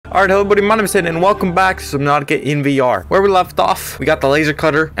Alright, hello everybody, my name is Hayden, and welcome back to Subnautica in VR. Where we left off, we got the laser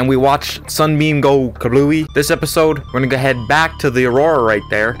cutter, and we watched Sunbeam go kablooey. This episode, we're gonna go head back to the Aurora right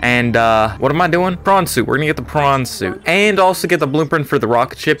there, and what am I doing? Prawn suit. We're gonna get the prawn suit, and also get the blueprint for the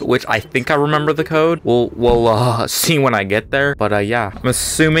rocket ship, which I think I remember the code. We'll see when I get there, but yeah. I'm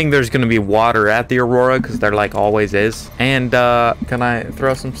assuming there's gonna be water at the Aurora, because there like always is. And can I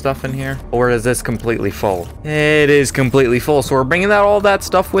throw some stuff in here? Or is this completely full? It is completely full, so we're bringing all that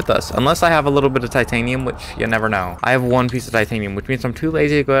stuff with us, unless I have a little bit of titanium, which you never know. I have one piece of titanium, which means I'm too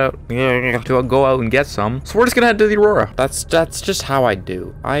lazy to go out and get some. So we're just gonna head to the Aurora. That's just how I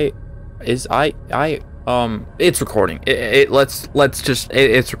do. It's recording.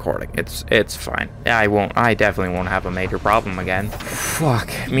 It's recording. It's fine. I definitely won't have a major problem again.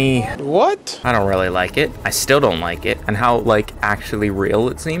 Fuck me. What? I don't really like it. I still don't like it. And how, like, actually real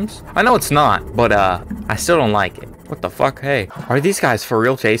it seems. I know it's not, but, I still don't like it. What the fuck? Hey, are these guys for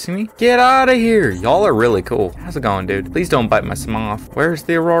real chasing me? Get out of here. Y'all are really cool. How's it going, dude? Please don't bite my smoth. Where's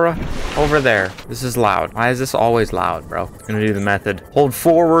the Aurora? Over there. This is loud. Why is this always loud, bro? I'm gonna do the method. Hold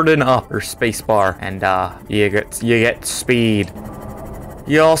forward and up, or space bar, and you get speed.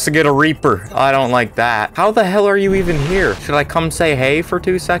 You also get a Reaper. I don't like that. How the hell are you even here? Should I come say hey for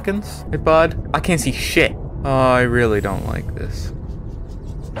 2 seconds? Hey, bud. I can't see shit. Oh, I really don't like this.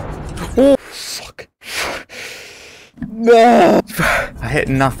 Oh, fuck. I hit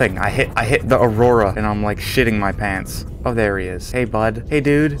nothing. I hit the Aurora, and I'm like shitting my pants. Oh, there he is. Hey, bud. Hey,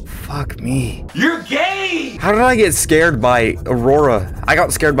 dude. Fuck me. You're gay! How did I get scared by Aurora? I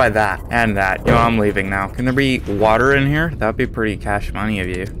got scared by that and that. You know, I'm leaving now. Can there be water in here? That'd be pretty cash money of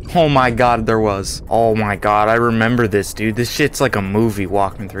you. Oh my god, there was. Oh my god, I remember this, dude. This shit's like a movie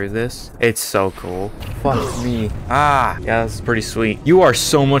walking through this. It's so cool. Fuck me. Ah, yeah, that's pretty sweet. You are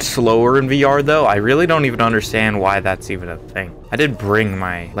so much slower in VR, though. I really don't even understand why that's even a thing. I did bring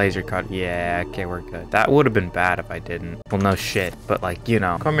my laser cut. Yeah, okay, we're good. That would have been bad if I didn't. Well, no shit, but like, you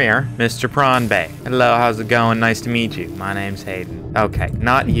know. Come here, Mr. Prawn Bay. Hello, how's it going? Nice to meet you. My name's Hayden. Okay,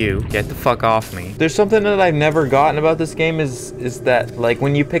 not you. Get the fuck off me. There's something that I've never gotten about this game is that, like,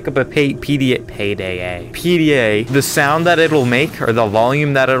 when you pick up a PDA, the sound that it'll make, or the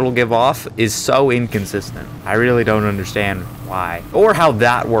volume that it'll give off, is so inconsistent. I really don't understand why. Or how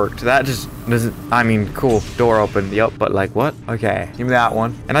that worked. That just doesn't, I mean, cool. Door open. Yup, but like, what? Okay, give me that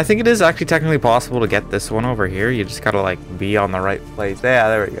one. And I think it is actually technically possible to get this one over here. You just gotta, like, be on the right place. Yeah,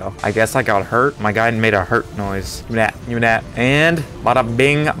 there we go. I guess I got hurt. My guy made a hurt noise. Give me that. Give me that. And bada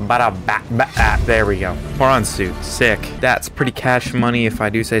bing, bada bat. There we go. Prawn suit. Sick. That's pretty cash money if I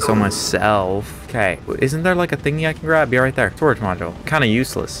do say so myself. Okay, isn't there like a thingy I can grab? Be right there. Storage module. Kind of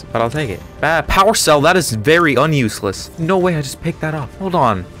useless, but I'll take it. Power cell. That is very unuseless. No way I just picked that up. Hold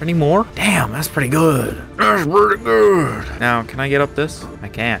on. Any more? Damn, that's pretty good. That's pretty good. Now, can I get up this? I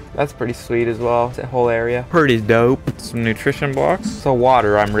can't. That's pretty sweet as well. That whole area. Pretty dope. Some nutrition blocks. So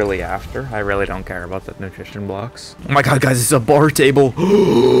water I'm really after. I really don't care about the nutrition blocks. Oh my god, guys, it's a bar table.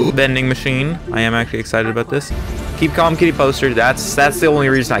 Vending machine. I am actually excited about this. Keep calm, kitty poster. That's the only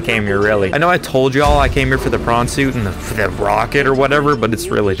reason I came here, really. I know I told y'all I came here for the prawn suit and the rocket or whatever, but it's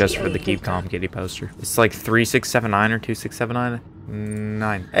really just for the keep calm kitty poster. It's like 3679 or 2679.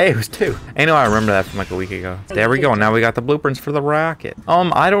 9. Hey, it was 2. I know I remember that from like a week ago. There we go. Now we got the blueprints for the rocket.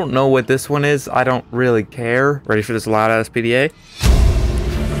 I don't know what this one is. I don't really care. Ready for this loud ass PDA?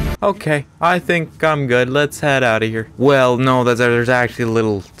 Okay, I think I'm good. Let's head out of here. Well, no, there's actually a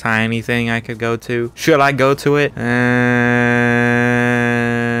little tiny thing I could go to. Should I go to it?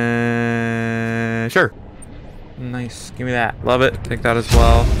 Sure. Nice. Give me that. Love it. Take that as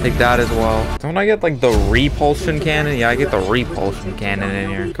well. Take that as well. Don't I get like the repulsion cannon? Yeah, I get the repulsion cannon in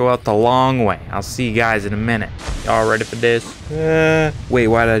here. Go out the long way. I'll see you guys in a minute. Y'all ready for this? Wait,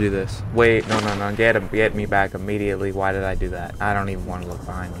 why did I do this? Wait, no. Get me back immediately. Why did I do that? I don't even want to look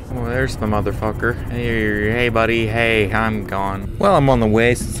behind me. Oh, there's the motherfucker. Hey, buddy. Hey, I'm gone. Well, I'm on the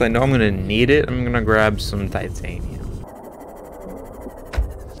way. Since I know I'm gonna need it, I'm gonna grab some titanium.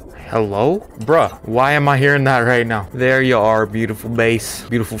 Hello? Bruh, why am I hearing that right now? There you are, beautiful base.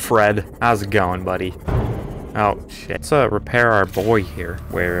 Beautiful Fred. How's it going, buddy? Oh, shit. Let's repair our boy here.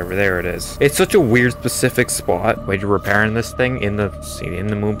 Wherever, there it is. It's such a weird specific spot. Wait, you're repairing this thing in the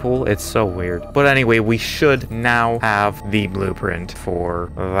moon pool? It's so weird. But anyway, we should now have the blueprint for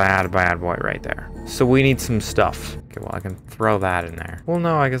that bad boy right there. So we need some stuff. Okay, well, I can throw that in there. Well,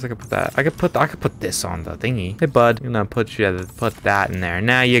 no, I guess I could put that. I could put this on the thingy. Hey, bud, I'm gonna put that in there.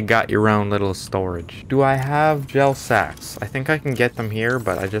 Now you got your own little storage. Do I have gel sacks? I think I can get them here,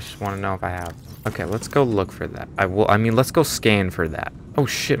 but I just want to know if I have them. Okay, let's go look for that. I mean, let's go scan for that. Oh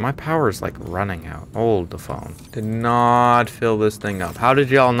shit, my power is like running out. Hold the phone. Did not fill this thing up. How did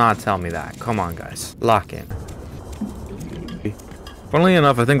y'all not tell me that? Come on, guys. Lock in. Funnily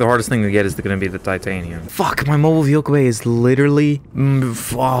enough, I think the hardest thing to get is going to be the titanium. Fuck, my mobile vehicle bay is literally...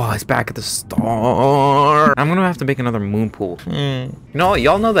 Oh, it's back at the store. I'm going to have to make another moon pool. You know what?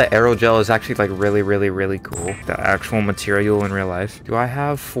 Y'all know that aerogel is actually like really cool. The actual material in real life. Do I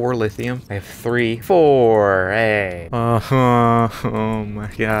have 4 lithium? I have 3. 4. Hey. Oh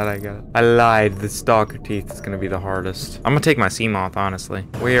my god, I got it. I lied. The stalker teeth is going to be the hardest. I'm going to take my sea moth, honestly.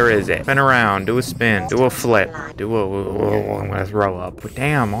 Where is it? Spin around. Do a spin. Do a flip. Do a... I'm going to throw up. But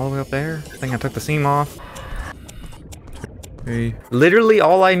damn, all the way up there. I think I took the seam off. Hey. Literally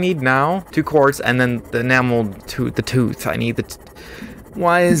all I need now, 2 quartz, and then the enamel tooth, the tooth. I need the...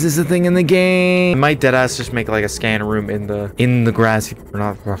 Why is this a thing in the game? I might deadass just make like a scan room in the grassy...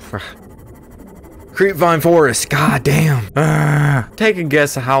 Creepvine forest. God damn. Take a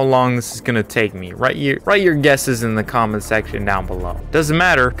guess of how long this is gonna take me. Write your guesses in the comment section down below. Doesn't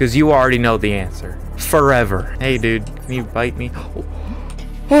matter, because you already know the answer. Forever. Hey dude, can you bite me?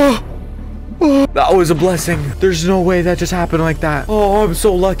 Oh, that was a blessing. There's no way that just happened like that. Oh, I'm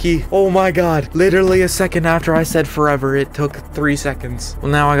so lucky. Oh my god. Literally a second after I said forever, it took 3 seconds. Well,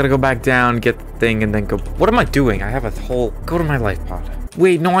 now I gotta go back down, get the thing, and then go. What am I doing? I have a whole... Go to my life pod.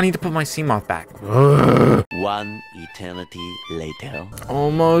 Wait, no, I need to put my sea moth back. 1 eternity later.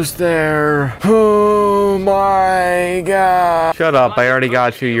 Almost there. Oh my god. Shut up, I already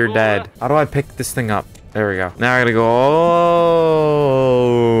got you, you're dead. How do I pick this thing up? There we go. Now I gotta go all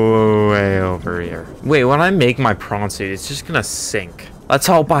the way over here. Wait, when I make my prawn suit, it's just gonna sink. Let's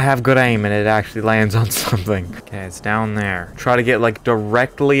hope I have good aim and it actually lands on something. Okay, it's down there. Try to get like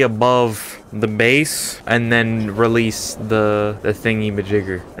directly above the base and then release the thingy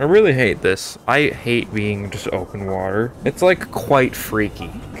majigger. I really hate this. I hate being just open water. It's like quite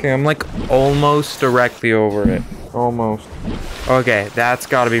freaky. Okay, I'm like almost directly over it. Almost. Okay, that's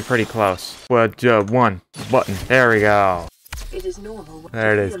gotta be pretty close. What, 1 button. There we go. It is normal.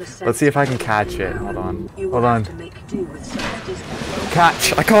 There it is. Let's see if I can catch it. Hold on. Hold on.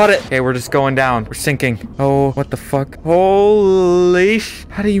 Catch! I caught it! Okay, we're just going down. We're sinking. Oh, what the fuck? Holy sh...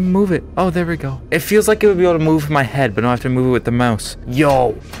 How do you move it? Oh, there we go. It feels like it would be able to move my head, but I don't have to move it with the mouse.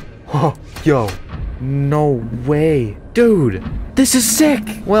 Yo! Oh, yo. No way. Dude, this is sick.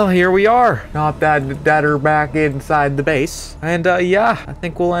 Well, here we are. Not that are back inside the base. And yeah, I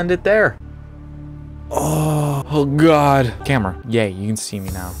think we'll end it there. Oh god. Camera. Yay, you can see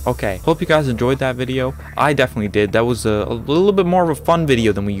me now. Okay, hope you guys enjoyed that video. I definitely did. That was a little bit more of a fun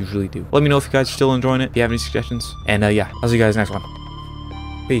video than we usually do. Let me know if you guys are still enjoying it, if you have any suggestions. And yeah, I'll see you guys next one.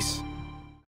 Peace.